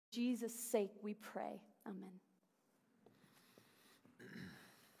Jesus' sake we pray. Amen.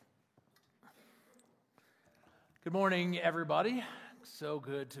 Good morning, everybody. So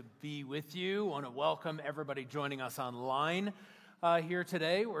good to be with you. I want to welcome everybody joining us online here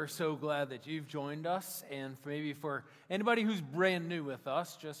today. We're so glad that you've joined us. And maybe for anybody who's brand new with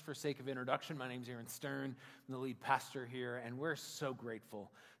us, just for sake of introduction, my name's Aaron Stern. I'm the lead pastor here, and we're so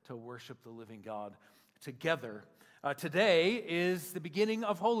grateful to worship the living God together. Today is the beginning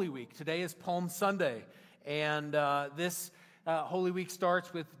of Holy Week. Today is Palm Sunday, and this Holy Week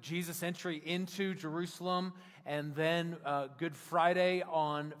starts with Jesus' entry into Jerusalem, and then Good Friday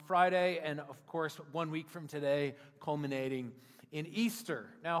on Friday, and of course 1 week from today, culminating in Easter.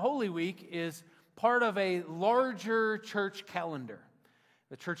 Now, Holy Week is part of a larger church calendar.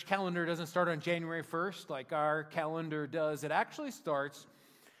 The church calendar doesn't start on January 1st like our calendar does. It actually starts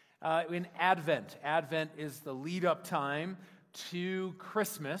in Advent. Advent is the lead-up time to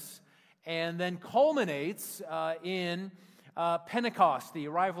Christmas, and then culminates in Pentecost, the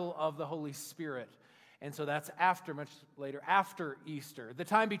arrival of the Holy Spirit. And so that's much later, after Easter. The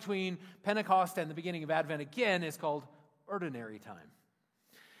time between Pentecost and the beginning of Advent, again, is called ordinary time.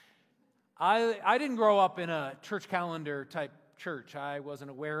 I didn't grow up in a church calendar type church. I wasn't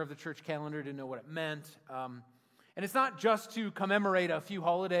aware of the church calendar, didn't know what it meant. And it's not just to commemorate a few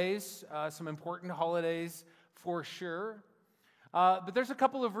holidays, some important holidays for sure. But there's a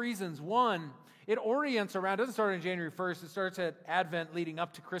couple of reasons. One, it orients around, it doesn't start on January 1st, it starts at Advent leading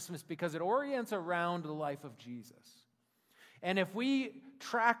up to Christmas because it orients around the life of Jesus. And if we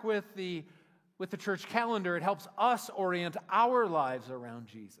track with the church calendar, it helps us orient our lives around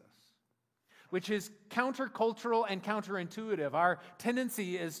Jesus, which is countercultural and counterintuitive. Our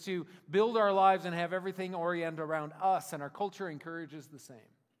tendency is to build our lives and have everything orient around us, and our culture encourages the same,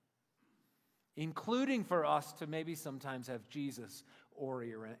 including for us to maybe sometimes have Jesus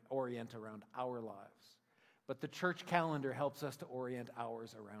orient around our lives. But the church calendar helps us to orient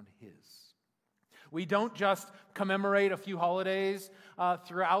ours around His. We don't just commemorate a few holidays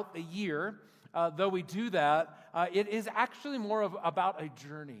throughout the year, though we do that. It is actually more about a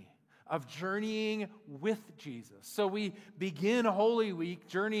journey, of journeying with Jesus. So we begin Holy Week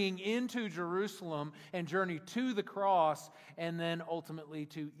journeying into Jerusalem and journey to the cross, and then ultimately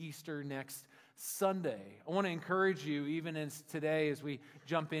to Easter next Sunday. I want to encourage you, even as today, as we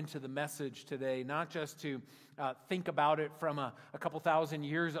jump into the message today, not just to think about it from a couple thousand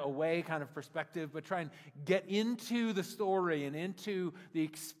years away kind of perspective, but try and get into the story and into the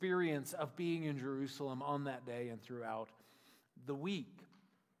experience of being in Jerusalem on that day and throughout the week.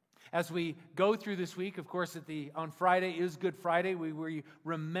 As we go through this week, of course, on Friday is Good Friday. We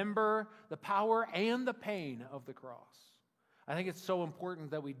remember the power and the pain of the cross. I think it's so important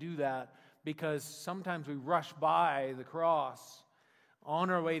that we do that because sometimes we rush by the cross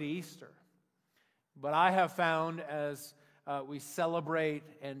on our way to Easter. But I have found as we celebrate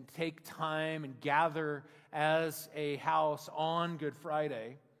and take time and gather as a house on Good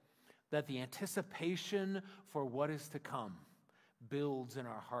Friday, that the anticipation for what is to come builds in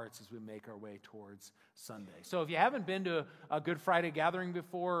our hearts as we make our way towards Sunday. So if you haven't been to a Good Friday gathering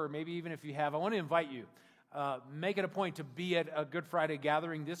before, or maybe even if you have, I want to invite you. Make it a point to be at a Good Friday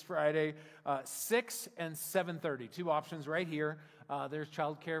gathering this Friday, 6 and 7:30. Two options right here. There's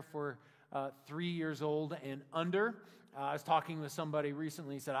childcare for 3 years old and under. I was talking with somebody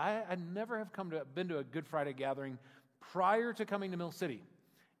recently. He said, I never have been to a Good Friday gathering prior to coming to Mill City,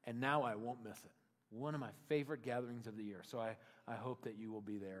 and now I won't miss it. One of my favorite gatherings of the year. So I hope that you will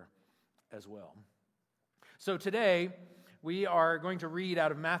be there as well. So today, we are going to read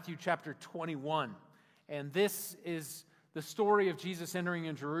out of Matthew chapter 21. And this is the story of Jesus entering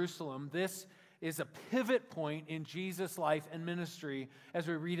in Jerusalem. This is a pivot point in Jesus' life and ministry as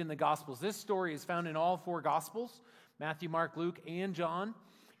we read in the Gospels. This story is found in all four Gospels, Matthew, Mark, Luke, and John.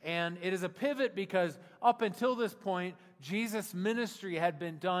 And it is a pivot because up until this point, Jesus' ministry had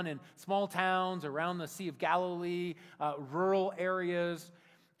been done in small towns around the Sea of Galilee, rural areas.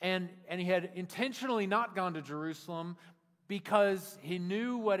 And he had intentionally not gone to Jerusalem because he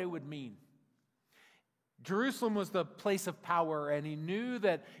knew what it would mean. Jerusalem was the place of power, and he knew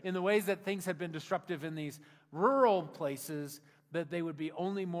that in the ways that things had been disruptive in these rural places, that they would be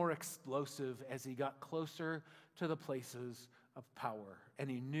only more explosive as he got closer to the places of power, and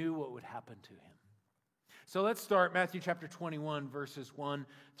he knew what would happen to him. So let's start Matthew chapter 21, verses 1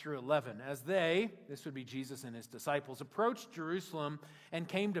 through 11. As this would be Jesus and his disciples, approached Jerusalem and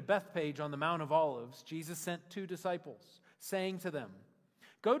came to Bethphage on the Mount of Olives, Jesus sent 2 disciples, saying to them,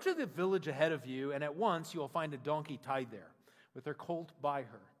 "Go to the village ahead of you, and at once you will find a donkey tied there, with her colt by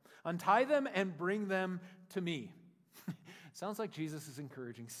her. Untie them and bring them to me. Sounds like Jesus is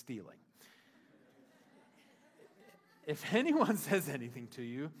encouraging stealing. If anyone says anything to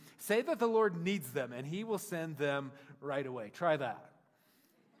you, say that the Lord needs them, and he will send them right away. Try that.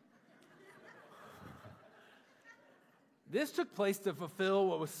 This took place to fulfill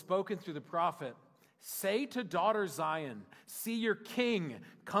what was spoken through the prophet. Say to daughter Zion, see your king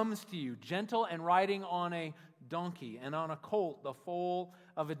comes to you, gentle and riding on a donkey, and on a colt, the foal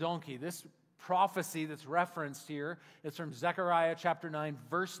of a donkey. This prophecy that's referenced here is from Zechariah chapter 9,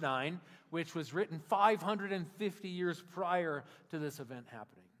 verse 9, which was written 550 years prior to this event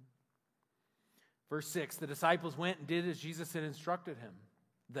happening. Verse 6, the disciples went and did as Jesus had instructed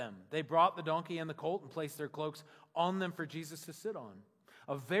them. They brought the donkey and the colt and placed their cloaks on them for Jesus to sit on.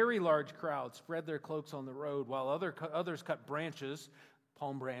 A very large crowd spread their cloaks on the road, while others cut branches,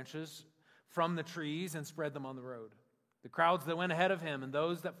 palm branches, from the trees and spread them on the road. The crowds that went ahead of him and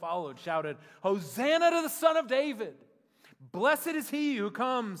those that followed shouted, Hosanna to the Son of David! Blessed is he who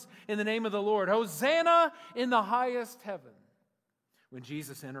comes in the name of the Lord. Hosanna in the highest heaven. When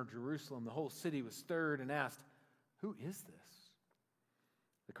Jesus entered Jerusalem, the whole city was stirred and asked, who is this?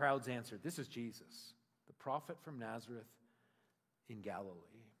 The crowds answered, this is Jesus, the prophet from Nazareth in Galilee.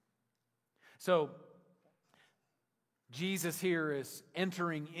 So, Jesus here is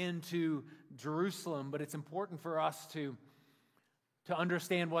entering into Jerusalem, but it's important for us to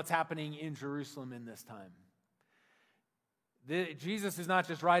understand what's happening in Jerusalem in this time. Jesus is not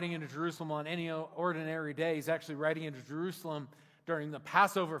just riding into Jerusalem on any ordinary day. He's actually riding into Jerusalem during the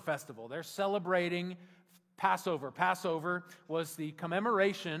Passover festival. They're celebrating Passover. Passover was the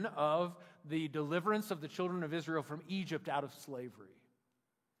commemoration of the deliverance of the children of Israel from Egypt out of slavery.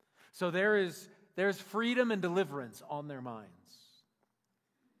 So there's freedom and deliverance on their minds.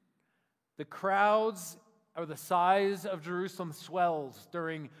 The crowds or the size of Jerusalem swells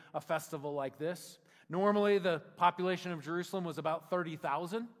during a festival like this. Normally, the population of Jerusalem was about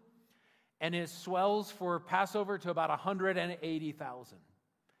 30,000, and it swells for Passover to about 180,000.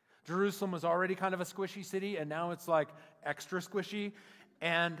 Jerusalem was already kind of a squishy city, and now it's like extra squishy.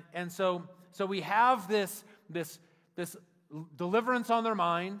 And so we have this deliverance on their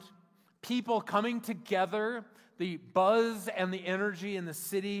mind, people coming together. The buzz and the energy in the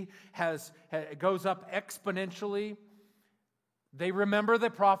city goes up exponentially. They remember the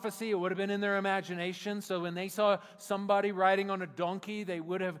prophecy. It would have been in their imagination. So when they saw somebody riding on a donkey, they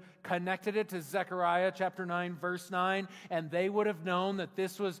would have connected it to Zechariah chapter 9, verse 9. And they would have known that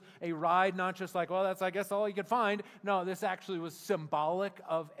this was a ride, not just like, well, that's, I guess, all you could find. No, this actually was symbolic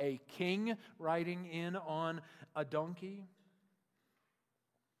of a king riding in on a donkey.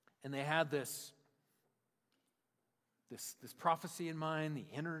 And they had this prophecy in mind, the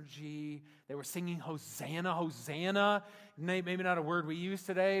energy. They were singing Hosanna, Hosanna. Maybe not a word we use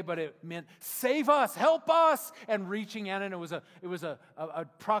today, but it meant save us, help us, and reaching out. And it was a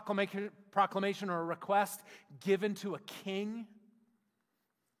proclamation or a request given to a king.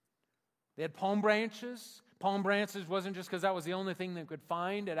 They had palm branches. Palm branches wasn't just because that was the only thing they could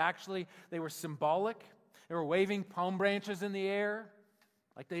find. They were symbolic. They were waving palm branches in the air.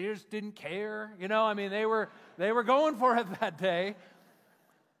 Like they just didn't care. They were going for it that day.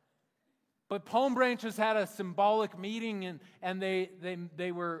 But palm branches had a symbolic meaning, and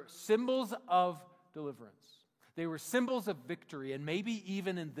they were symbols of deliverance. They were symbols of victory. And maybe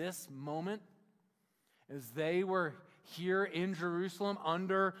even in this moment, as they were here in Jerusalem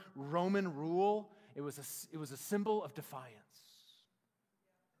under Roman rule, it was a symbol of defiance.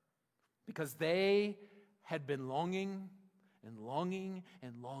 Because they had been longing and longing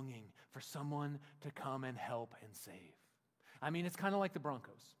and longing for someone to come and help and save. It's kind of like the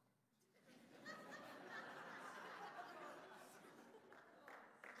Broncos.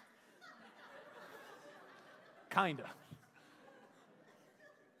 Kinda.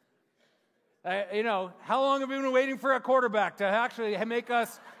 How long have we been waiting for a quarterback to actually make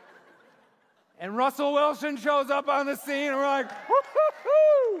us? And Russell Wilson shows up on the scene, and we're like,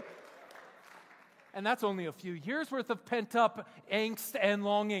 woo-hoo-hoo! And that's only a few years worth of pent-up angst and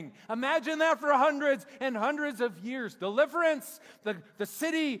longing. Imagine that for hundreds and hundreds of years. Deliverance. The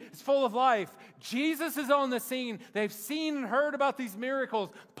city is full of life. Jesus is on the scene. They've seen and heard about these miracles.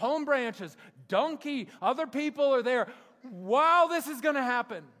 Palm branches, donkey, other people are there. Wow, this is going to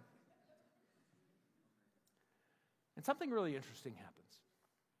happen. And something really interesting happens.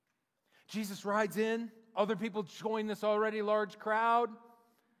 Jesus rides in. Other people join this already large crowd.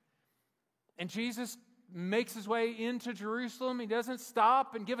 And Jesus makes his way into Jerusalem. He doesn't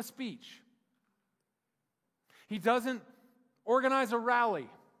stop and give a speech. He doesn't organize a rally.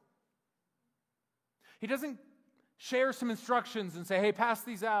 He doesn't share some instructions and say, hey, pass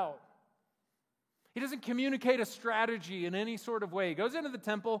these out. He doesn't communicate a strategy in any sort of way. He goes into the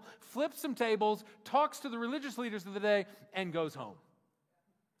temple, flips some tables, talks to the religious leaders of the day, and goes home.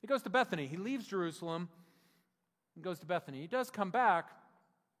 He goes to Bethany. He leaves Jerusalem and goes to Bethany. He does come back,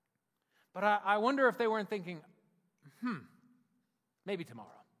 but I wonder if they weren't thinking, maybe tomorrow.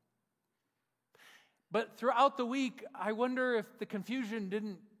 But throughout the week, I wonder if the confusion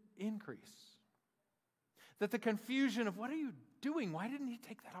didn't increase. That the confusion of, what are you doing? Why didn't he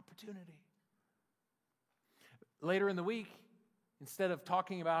take that opportunity? Later in the week, instead of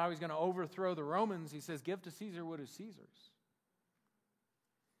talking about how he's going to overthrow the Romans, he says, give to Caesar what is Caesar's.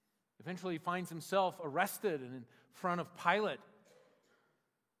 Eventually, he finds himself arrested and in front of Pilate,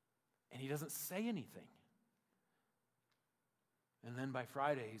 and he doesn't say anything. And then by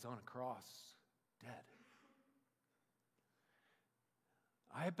Friday, he's on a cross, dead.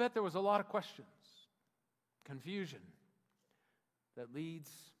 I bet there was a lot of questions, confusion, that leads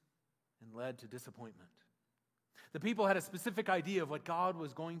and led to disappointment. The people had a specific idea of what God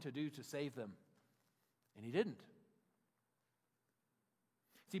was going to do to save them, and he didn't.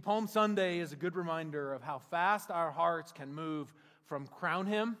 See, Palm Sunday is a good reminder of how fast our hearts can move from crown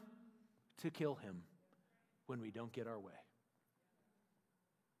him to kill him when we don't get our way.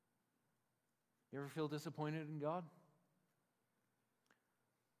 You ever feel disappointed in God?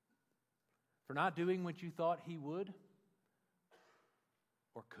 For not doing what you thought he would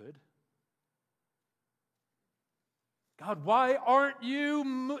or could? God, why aren't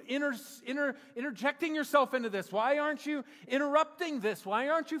you interjecting yourself into this? Why aren't you interrupting this? Why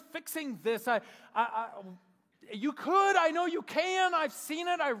aren't you fixing this? You could. I know you can. I've seen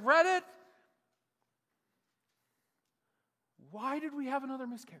it. I've read it. Why did we have another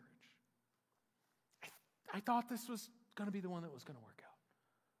miscarriage? I thought this was going to be the one that was going to work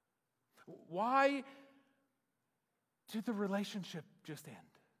out. Why did the relationship just end?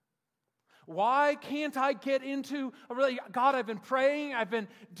 Why can't I get into a relationship? God, I've been praying. I've been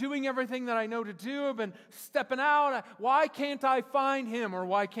doing everything that I know to do. I've been stepping out. Why can't I find him, or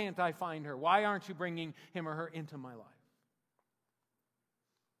why can't I find her? Why aren't you bringing him or her into my life?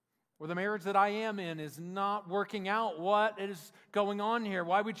 Or the marriage that I am in is not working out. What is going on here?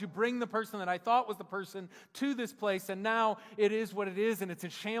 Why would you bring the person that I thought was the person to this place, and now it is what it is, and it's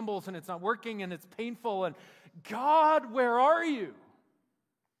in shambles, and it's not working, and it's painful, and God, where are you?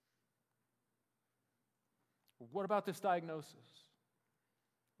 What about this diagnosis?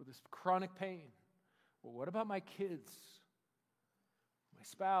 Or this chronic pain? Well, what about my kids? My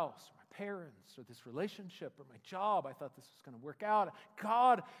spouse? Or my parents? Or this relationship? Or my job? I thought this was going to work out.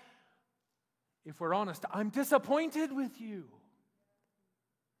 God, if we're honest, I'm disappointed with you.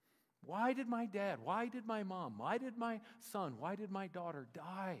 Why did my dad? Why did my mom? Why did my son? Why did my daughter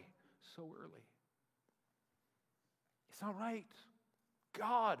die so early? It's not right.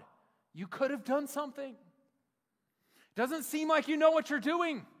 God, you could have done something. Doesn't seem like you know what you're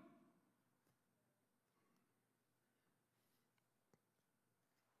doing.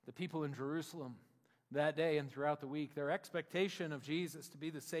 The people in Jerusalem that day and throughout the week, their expectation of Jesus to be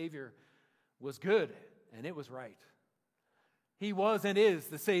the Savior was good, and it was right. He was and is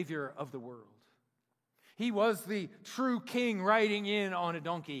the Savior of the world. He was the true king riding in on a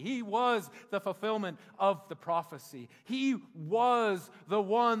donkey. He was the fulfillment of the prophecy. He was the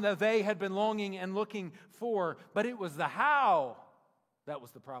one that they had been longing and looking for, but it was the how that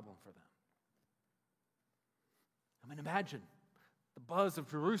was the problem for them. I mean, imagine the buzz of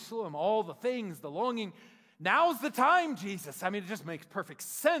Jerusalem, all the things, the longing. Now's the time, Jesus. I mean, it just makes perfect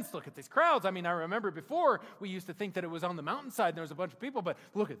sense. Look at these crowds. I mean, I remember before we used to think that it was on the mountainside and there was a bunch of people, but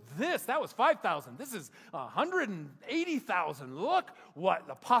look at this. That was 5,000. This is 180,000. Look what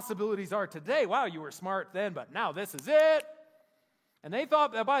the possibilities are today. Wow, you were smart then, but now this is it. And they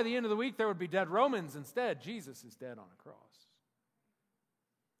thought that by the end of the week there would be dead Romans. Instead, Jesus is dead on a cross.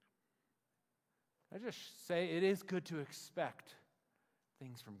 I just say it is good to expect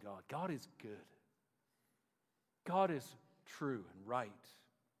things from God. God is good. God is true and right.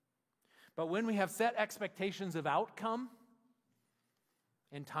 But when we have set expectations of outcome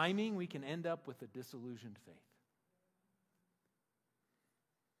and timing, we can end up with a disillusioned faith.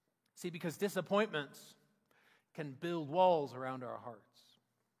 See, because disappointments can build walls around our hearts.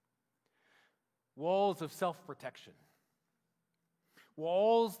 Walls of self-protection.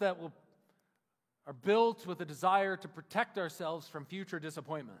 Walls that are built with a desire to protect ourselves from future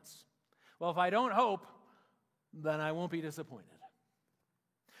disappointments. Well, if I don't hope, then I won't be disappointed.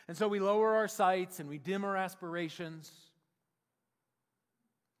 And so we lower our sights and we dim our aspirations.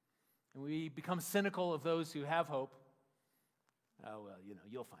 And we become cynical of those who have hope. Oh, well,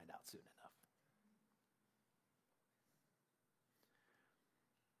 you'll find out soon enough.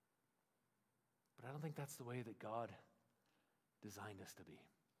 But I don't think that's the way that God designed us to be. I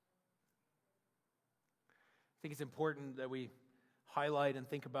think it's important that we highlight and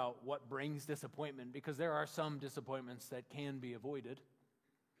think about what brings disappointment, because there are some disappointments that can be avoided.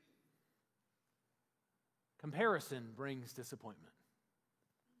 Comparison brings disappointment.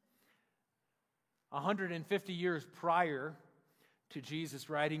 150 years prior to Jesus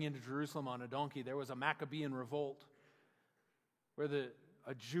riding into Jerusalem on a donkey, there was a Maccabean revolt where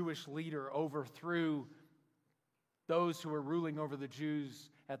a Jewish leader overthrew those who were ruling over the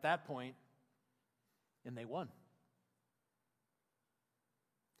Jews at that point, and they won.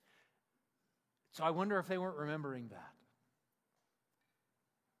 So I wonder if they weren't remembering that.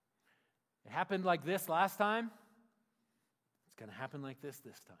 It happened like this last time. It's going to happen like this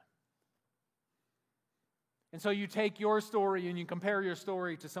time. And so you take your story and you compare your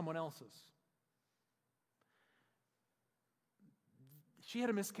story to someone else's. She had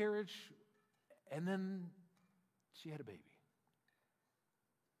a miscarriage, and then she had a baby.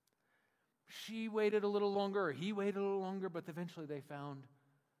 She waited a little longer, or he waited a little longer, but eventually they found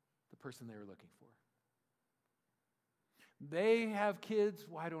the person they were looking for. They have kids.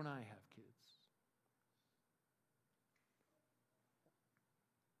 Why don't I have kids?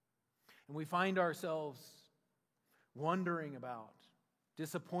 And we find ourselves wondering about,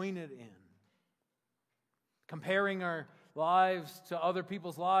 disappointed in, comparing our lives to other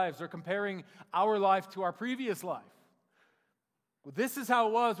people's lives, or comparing our life to our previous life. Well, this is how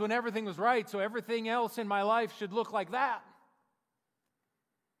it was when everything was right, so everything else in my life should look like that.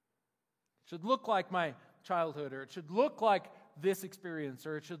 It should look like my childhood, or it should look like this experience,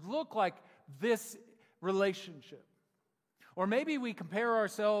 or it should look like this relationship. Or maybe we compare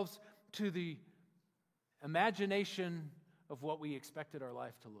ourselves to the imagination of what we expected our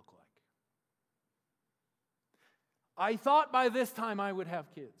life to look like. I thought by this time I would have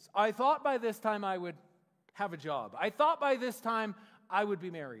kids. I thought by this time I would have a job. I thought by this time I would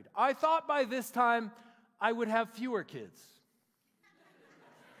be married. I thought by this time I would have fewer kids.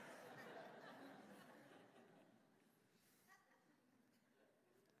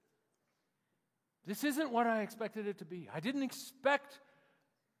 This isn't what I expected it to be. I didn't expect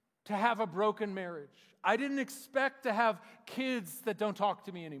to have a broken marriage. I didn't expect to have kids that don't talk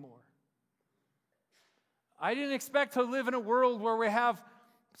to me anymore. I didn't expect to live in a world where we have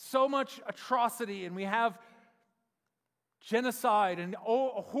so much atrocity and we have genocide and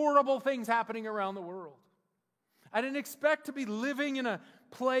horrible things happening around the world. I didn't expect to be living in a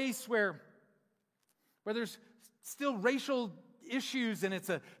place where there's still racial issues and it's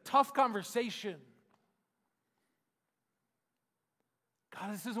a tough conversation.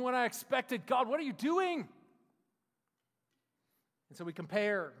 God, this isn't what I expected. God, what are you doing? And so we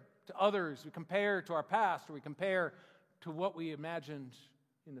compare to others, we compare to our past, or we compare to what we imagined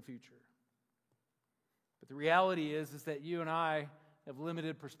in the future. But the reality is that you and I have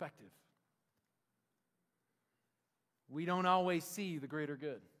limited perspective. We don't always see the greater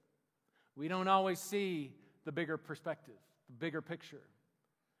good. We don't always see the bigger perspective, the bigger picture.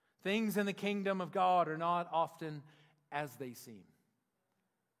 Things in the kingdom of God are not often as they seem.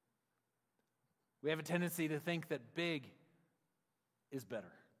 We have a tendency to think that big is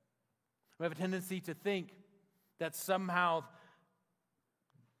better. We have a tendency to think that somehow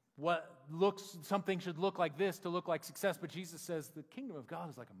something should look like this to look like success, but Jesus says the kingdom of God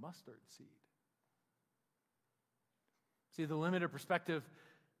is like a mustard seed. See, the limited perspective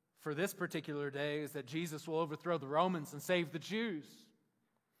for this particular day is that Jesus will overthrow the Romans and save the Jews.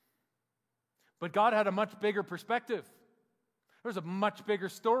 But God had a much bigger perspective. There's a much bigger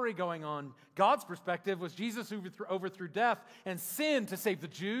story going on. God's perspective was Jesus who overthrew death and sin to save the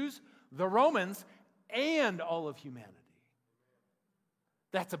Jews, the Romans, and all of humanity.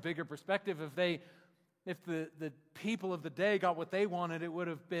 That's a bigger perspective. If the people of the day got what they wanted, it would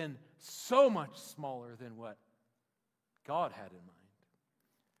have been so much smaller than what God had in mind.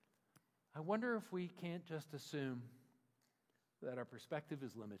 I wonder if we can't just assume that our perspective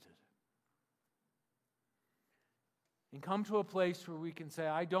is limited. And come to a place where we can say,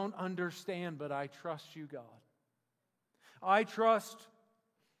 I don't understand, but I trust you, God. I trust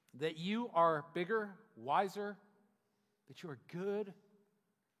that you are bigger, wiser, that you are good.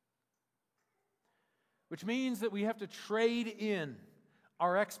 Which means that we have to trade in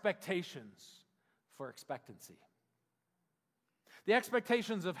our expectations for expectancy. The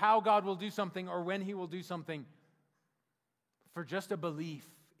expectations of how God will do something or when He will do something for just a belief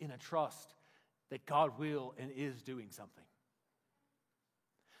in a trust that God will and is doing something.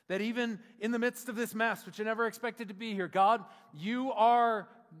 That even in the midst of this mess, which I never expected to be here, God, you are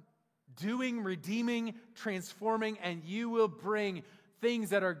doing, redeeming, transforming, and you will bring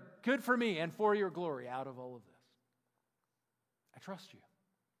things that are good for me and for your glory out of all of this. I trust you.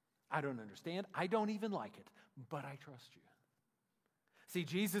 I don't understand. I don't even like it, but I trust you. See,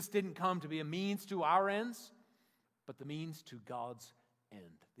 Jesus didn't come to be a means to our ends, but the means to God's end,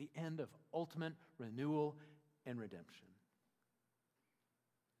 the end of ultimate renewal and redemption.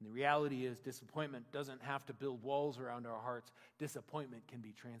 And the reality is, disappointment doesn't have to build walls around our hearts. Disappointment can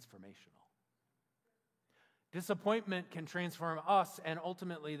be transformational. Disappointment can transform us and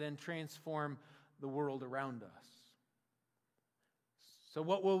ultimately then transform the world around us. So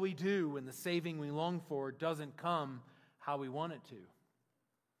what will we do when the saving we long for doesn't come how we want it to?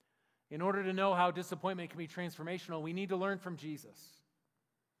 In order to know how disappointment can be transformational, we need to learn from Jesus.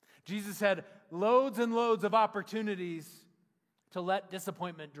 Jesus had loads and loads of opportunities to let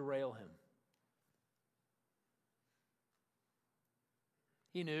disappointment derail him.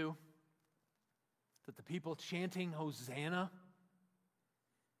 He knew that the people chanting Hosanna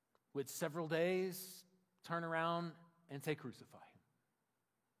would several days turn around and say, "Crucify him."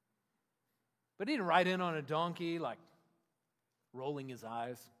 But he didn't ride in on a donkey, like rolling his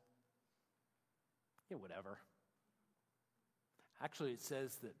eyes. Yeah, whatever. Actually, it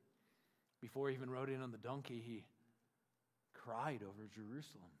says that before he even rode in on the donkey, he cried over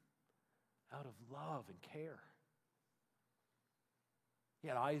Jerusalem out of love and care. He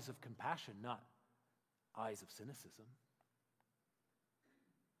had eyes of compassion, not eyes of cynicism.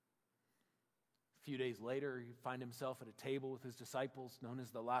 A few days later, he find himself at a table with his disciples, known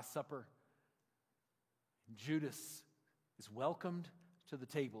as the Last Supper. Judas is welcomed to the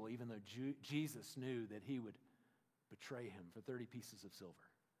table, even though Jesus knew that he would betray him for 30 pieces of silver.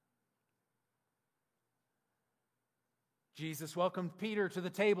 Jesus welcomed Peter to the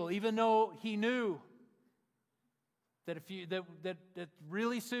table, even though he knew that that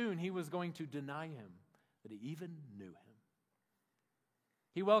really soon he was going to deny him, that he even knew him.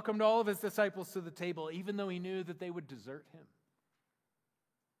 He welcomed all of his disciples to the table, even though he knew that they would desert him.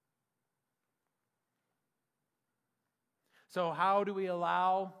 So how do we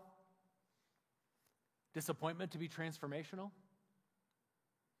allow disappointment to be transformational?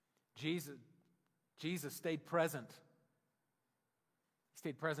 Jesus stayed present. He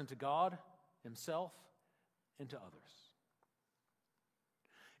stayed present to God, himself, and to others.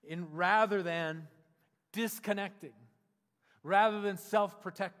 Rather than disconnecting, rather than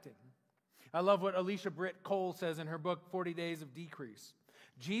self-protecting. I love what Alicia Britt Cole says in her book, 40 Days of Decrease.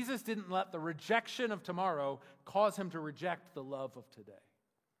 Jesus didn't let the rejection of tomorrow cause him to reject the love of today.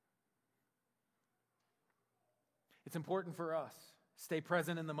 It's important for us to stay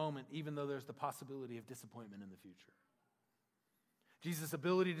present in the moment, even though there's the possibility of disappointment in the future. Jesus'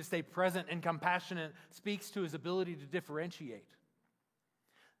 ability to stay present and compassionate speaks to his ability to differentiate.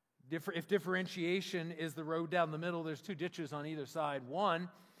 If differentiation is the road down the middle, there's two ditches on either side. One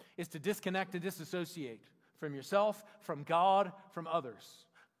is to disconnect and disassociate from yourself, from God, from others.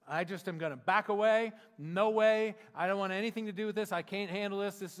 I just am going to back away. No way. I don't want anything to do with this. I can't handle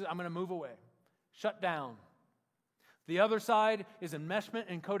this. I'm going to move away. Shut down. The other side is enmeshment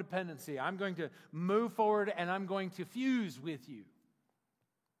and codependency. I'm going to move forward and I'm going to fuse with you.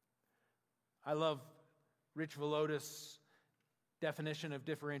 I love Rich Villodas' definition of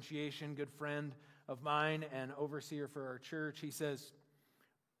differentiation, good friend of mine and overseer for our church. He says,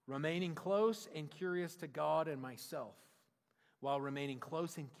 remaining close and curious to God and myself, while remaining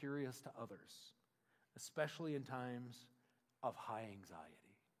close and curious to others, especially in times of high anxiety.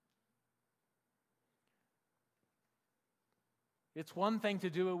 It's one thing to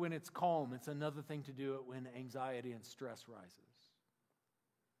do it when it's calm. It's another thing to do it when anxiety and stress rises.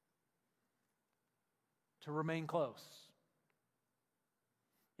 To remain close.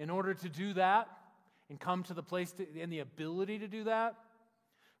 In order to do that and come to the place and the ability to do that,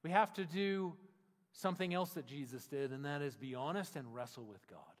 we have to do something else that Jesus did, and that is be honest and wrestle with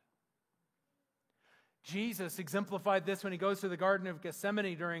God. Jesus exemplified this when he goes to the Garden of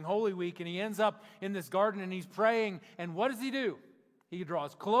Gethsemane during Holy Week, and he ends up in this garden and he's praying, and what does he do? He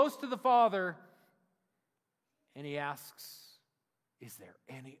draws close to the Father and he asks, is there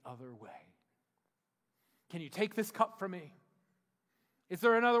any other way? Can you take this cup from me? Is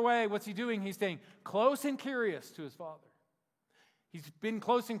there another way? What's he doing? He's staying close and curious to his Father. He's been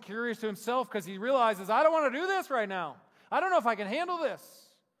close and curious to himself because he realizes, I don't want to do this right now. I don't know if I can handle this.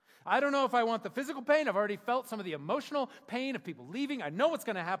 I don't know if I want the physical pain. I've already felt some of the emotional pain of people leaving. I know what's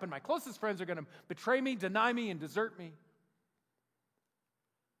going to happen. My closest friends are going to betray me, deny me, and desert me.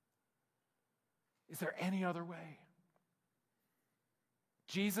 Is there any other way?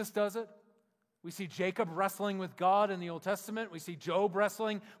 Jesus does it. We see Jacob wrestling with God in the Old Testament. We see Job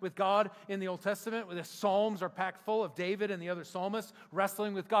wrestling with God in the Old Testament. The Psalms are packed full of David and the other psalmists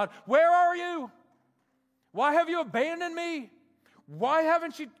wrestling with God. Where are you? Why have you abandoned me? Why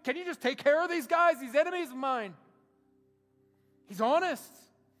haven't you? Can you just take care of these guys, these enemies of mine? He's honest.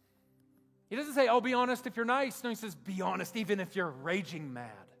 He doesn't say, oh, be honest if you're nice. No, he says, be honest even if you're raging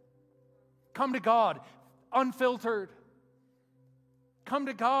mad. Come to God unfiltered. Come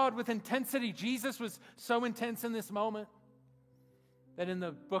to God with intensity. Jesus was so intense in this moment that in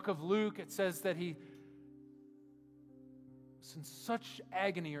the book of Luke it says that he was in such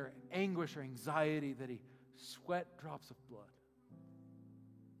agony or anguish or anxiety that he sweat drops of blood.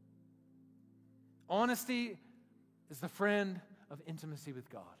 Honesty is the friend of intimacy with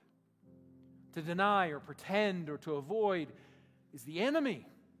God. To deny or pretend or to avoid is the enemy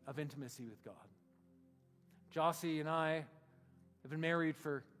of intimacy with God. Jossie and I have been married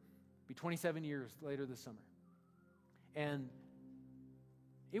for 27 years later this summer. And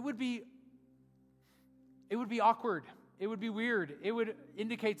it would be awkward. It would be weird. It would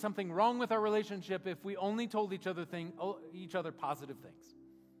indicate something wrong with our relationship if we only told each other positive things.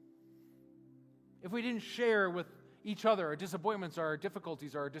 If we didn't share with each other our disappointments, our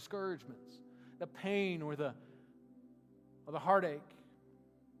difficulties, our discouragements, the pain or the heartache.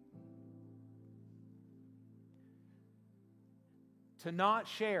 To not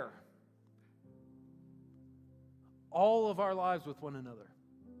share all of our lives with one another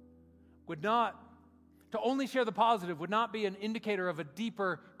to only share the positive would not be an indicator of a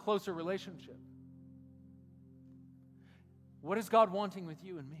deeper, closer relationship. What is God wanting with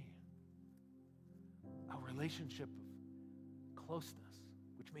you and me? A relationship of closeness,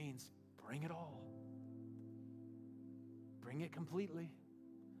 which means bring it all. Bring it completely.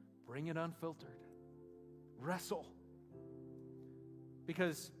 Bring it unfiltered. Wrestle.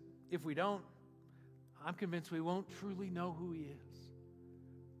 Because if we don't, I'm convinced we won't truly know who He is.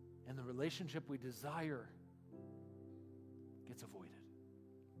 And the relationship we desire gets avoided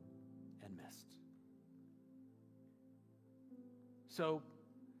and missed. So,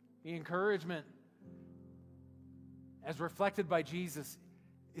 the encouragement, as reflected by Jesus,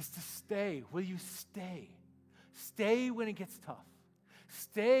 is to stay. Will you stay? Stay when it gets tough.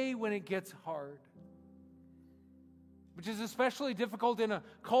 Stay when it gets hard. Which is especially difficult in a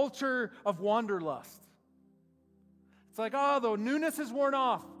culture of wanderlust. It's like, the newness is worn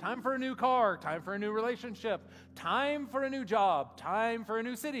off. Time for a new car. Time for a new relationship. Time for a new job. Time for a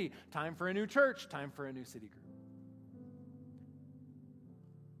new city. Time for a new church. Time for a new city group.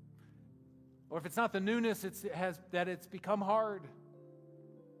 Or if it's not the newness, it's become hard.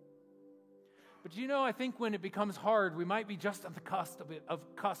 But I think when it becomes hard, we might be just on the cusp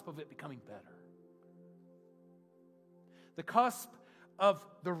of it becoming better. The cusp of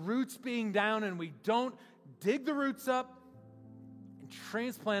the roots being down, and we don't dig the roots up and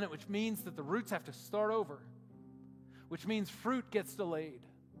transplant it, which means that the roots have to start over, which means fruit gets delayed.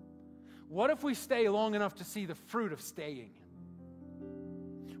 What if we stay long enough to see the fruit of staying?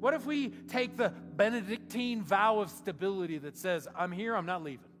 What if we take the Benedictine vow of stability that says, I'm here, I'm not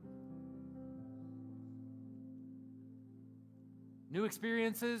leaving? New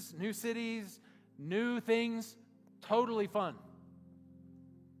experiences, new cities, new things, totally fun.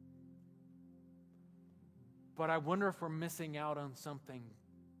 But I wonder if we're missing out on something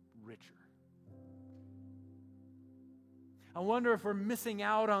richer. I wonder if we're missing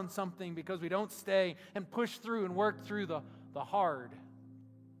out on something because we don't stay and push through and work through the hard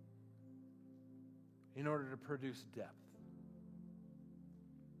in order to produce depth.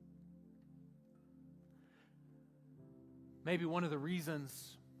 Maybe one of the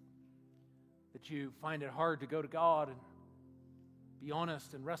reasons that you find it hard to go to God and be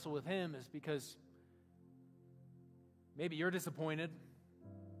honest and wrestle with Him is because maybe you're disappointed,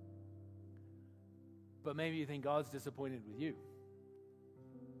 but maybe you think God's disappointed with you.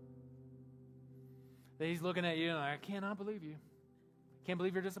 That He's looking at you and I cannot believe you. Can't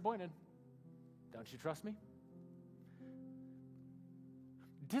believe you're disappointed. Don't you trust me?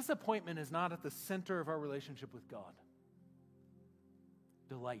 Disappointment is not at the center of our relationship with God.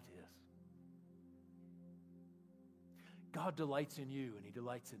 Delight is. God delights in you and He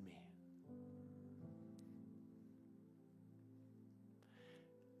delights in me.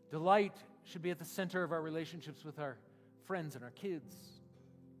 Delight should be at the center of our relationships with our friends and our kids.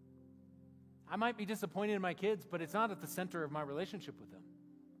 I might be disappointed in my kids, but it's not at the center of my relationship with them.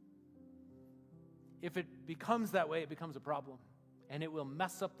 If it becomes that way, it becomes a problem, and it will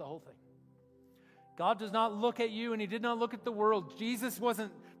mess up the whole thing. God does not look at you, and He did not look at the world. Jesus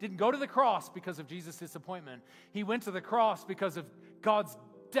didn't go to the cross because of Jesus' disappointment. He went to the cross because of God's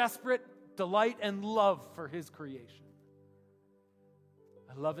desperate delight and love for His creation.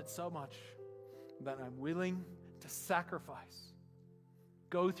 I love it so much that I'm willing to sacrifice,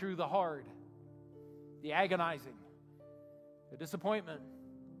 go through the hard, the agonizing, the disappointment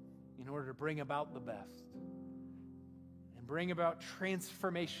in order to bring about the best and bring about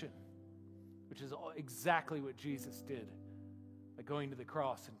transformation, which is exactly what Jesus did by going to the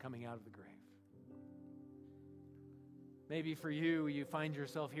cross and coming out of the grave. Maybe for you, you find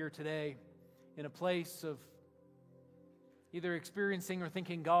yourself here today in a place of either experiencing or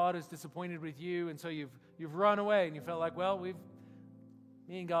thinking God is disappointed with you, and so you've run away and you felt like, well, me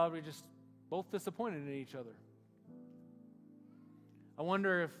and God, we're just both disappointed in each other. I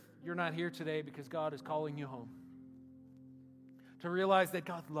wonder if you're not here today because God is calling you home. To realize that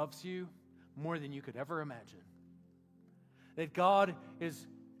God loves you more than you could ever imagine. That God is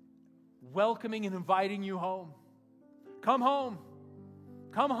welcoming and inviting you home. Come home.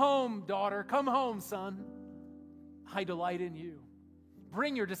 Come home, daughter. Come home, son. I delight in you.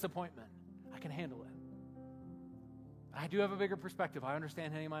 Bring your disappointment. I can handle it. I do have a bigger perspective. I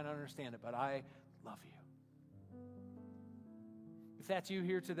understand how you might not understand it, but I love you. If that's you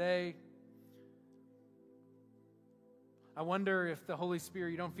here today, I wonder if the Holy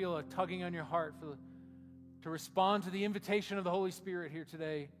Spirit, you don't feel a tugging on your heart to respond to the invitation of the Holy Spirit here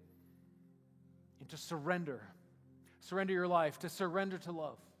today and to surrender. Surrender your life, to surrender to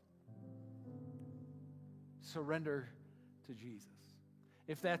love. Surrender to Jesus.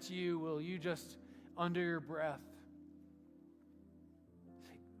 If that's you, will you just, under your breath,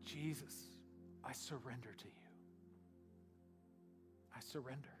 say, Jesus, I surrender to you. I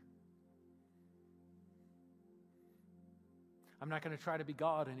surrender. I'm not going to try to be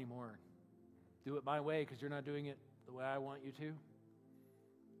God anymore. Do it my way because you're not doing it the way I want you to.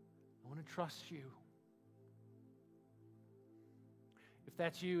 I want to trust you. If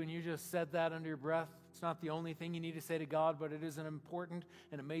that's you and you just said that under your breath, it's not the only thing you need to say to God, but it is an important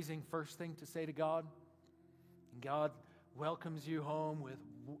and amazing first thing to say to God. And God welcomes you home with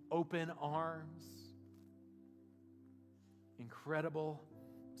open arms. Incredible,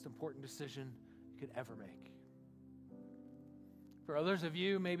 most important decision you could ever make. For others of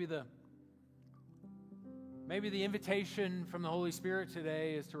you, maybe the invitation from the Holy Spirit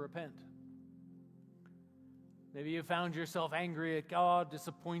today is to repent. Maybe you found yourself angry at God,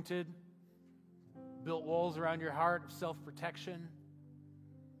 disappointed, built walls around your heart of self-protection.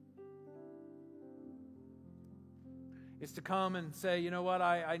 It's to come and say, you know what,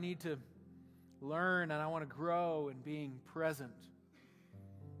 I need to learn and I want to grow in being present.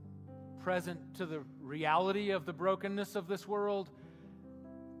 Present to the reality of the brokenness of this world,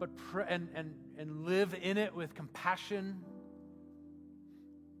 but and live in it with compassion.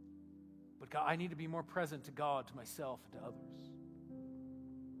 But God, I need to be more present to God, to myself, and to others.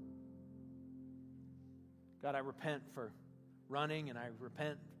 God, I repent for running, and I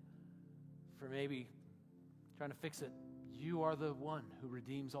repent for maybe trying to fix it. You are the one who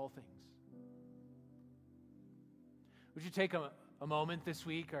redeems all things. Would you take a moment this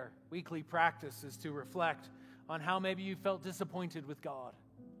week? Our weekly practice is to reflect on how maybe you felt disappointed with God.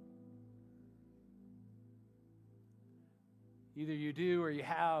 Either you do or you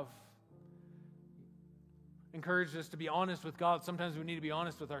have. Encouraged us to be honest with God. Sometimes we need to be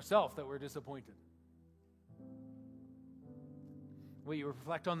honest with ourselves that we're disappointed. Will you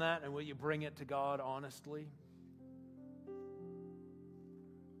reflect on that and will you bring it to God honestly?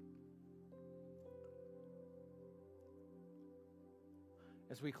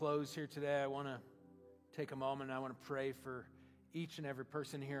 As we close here today, I want to take a moment and I want to pray for each and every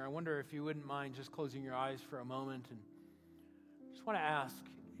person here. I wonder if you wouldn't mind just closing your eyes for a moment and just want to ask,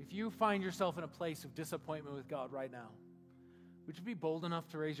 if you find yourself in a place of disappointment with God right now, would you be bold enough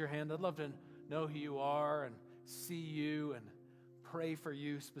to raise your hand? I'd love to know who you are and see you and pray for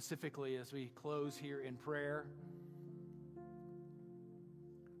you specifically as we close here in prayer.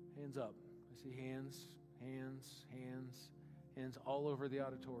 Hands up. I see hands all over the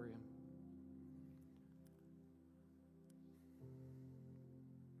auditorium.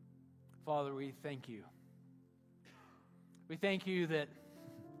 Father, we thank you. We thank you that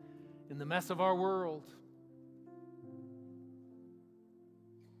in the mess of our world,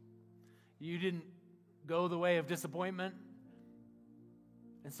 you didn't go the way of disappointment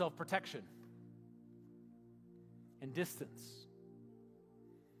and self-protection and distance.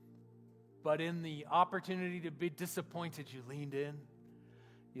 But in the opportunity to be disappointed, you leaned in,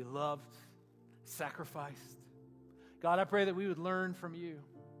 you loved, sacrificed. God, I pray that we would learn from you.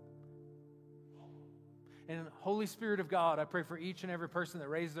 And Holy Spirit of God, I pray for each and every person that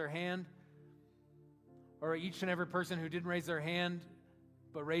raised their hand, or each and every person who didn't raise their hand,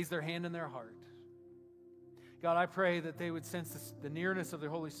 but raise their hand in their heart. God, I pray that they would sense the nearness of the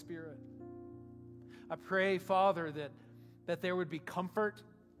Holy Spirit. I pray, Father, that there would be comfort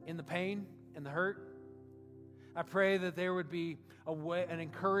in the pain and the hurt. I pray that there would be an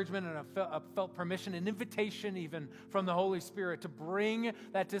encouragement and a felt permission, an invitation even from the Holy Spirit to bring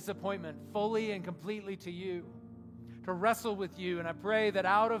that disappointment fully and completely to you, to wrestle with you. And I pray that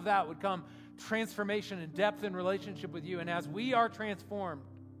out of that would come transformation and depth in relationship with you. And as we are transformed,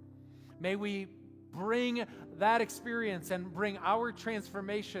 may we bring that experience and bring our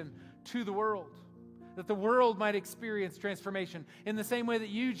transformation to the world, that the world might experience transformation in the same way that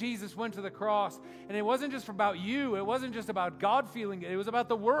you, Jesus, went to the cross. And it wasn't just about you. It wasn't just about God feeling it. It was about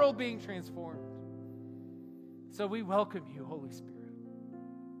the world being transformed. So we welcome you, Holy Spirit.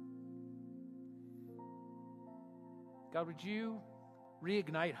 God, would you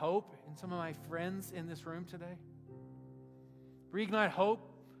reignite hope in some of my friends in this room today? Reignite hope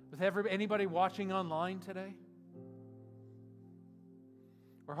with anybody watching online today?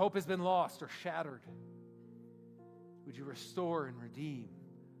 Where hope has been lost or shattered, would you restore and redeem?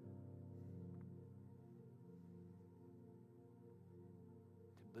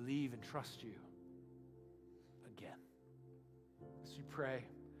 To believe and trust you again. As we pray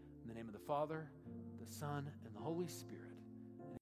in the name of the Father, the Son, and the Holy Spirit.